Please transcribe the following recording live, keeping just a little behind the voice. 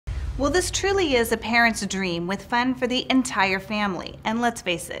Well, this truly is a parent's dream with fun for the entire family. And let's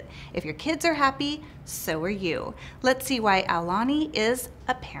face it, if your kids are happy, so are you. Let's see why Aulani is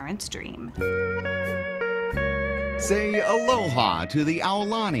a parent's dream. Say aloha to the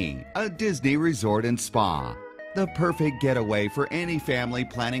Aulani, a Disney resort and spa. The perfect getaway for any family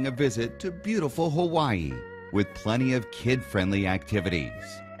planning a visit to beautiful Hawaii, with plenty of kid-friendly activities.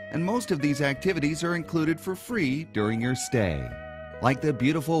 And most of these activities are included for free during your stay. Like the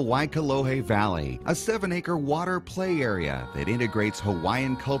beautiful Waikolohe Valley, a 7-acre water play area that integrates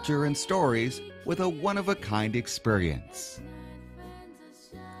Hawaiian culture and stories with a one-of-a-kind experience.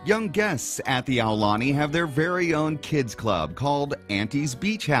 Young guests at the Aulani have their very own kids club called Auntie's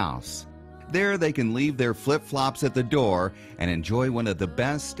Beach House. There they can leave their flip-flops at the door and enjoy one of the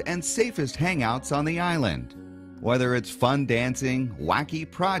best and safest hangouts on the island. Whether it's fun dancing, wacky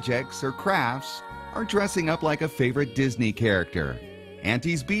projects or crafts, or dressing up like a favorite Disney character,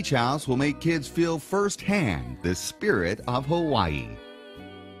 Auntie's Beach House will make kids feel firsthand the spirit of Hawaii.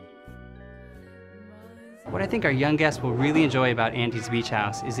 What I think our young guests will really enjoy about Auntie's Beach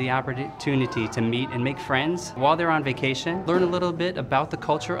House is the opportunity to meet and make friends while they're on vacation, learn a little bit about the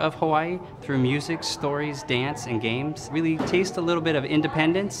culture of Hawaii through music, stories, dance, and games, really taste a little bit of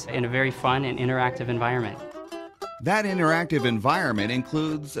independence in a very fun and interactive environment. That interactive environment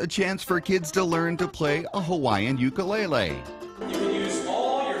includes a chance for kids to learn to play a Hawaiian ukulele. You can use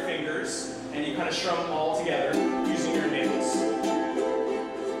all your fingers and you kind of strum them all together using your nails.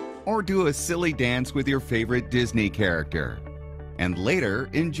 Or do a silly dance with your favorite Disney character. And later,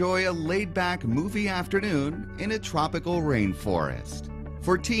 enjoy a laid-back movie afternoon in a tropical rainforest.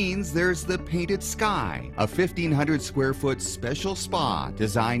 For teens, there's the Painted Sky, a 1,500 square foot special spa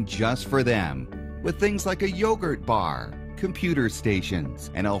designed just for them, with things like a yogurt bar, computer stations,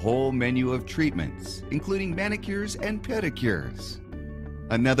 and a whole menu of treatments, including manicures and pedicures.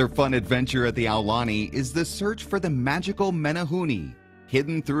 Another fun adventure at the Aulani is the search for the magical menehune,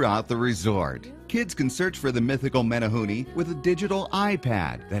 hidden throughout the resort. Kids can search for the mythical menehune with a digital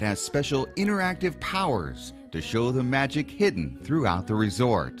iPad that has special interactive powers to show the magic hidden throughout the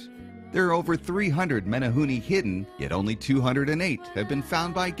resort. There are over 300 menehune hidden, yet only 208 have been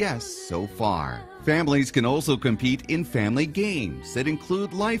found by guests so far. Families can also compete in family games that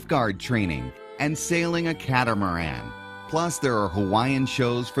include lifeguard training and sailing a catamaran. Plus, there are Hawaiian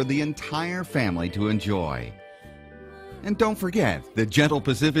shows for the entire family to enjoy. And don't forget, the gentle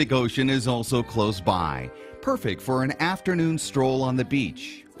Pacific Ocean is also close by, perfect for an afternoon stroll on the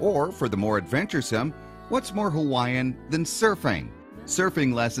beach. Or, for the more adventuresome, what's more Hawaiian than surfing?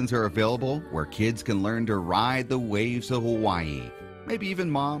 Surfing lessons are available where kids can learn to ride the waves of Hawaii. Maybe even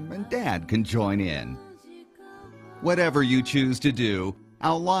mom and dad can join in. Whatever you choose to do,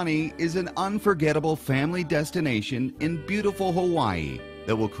 Aulani is an unforgettable family destination in beautiful Hawaii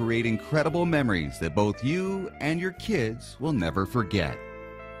that will create incredible memories that both you and your kids will never forget.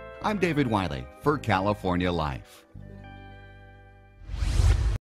 I'm David Wiley for California Life.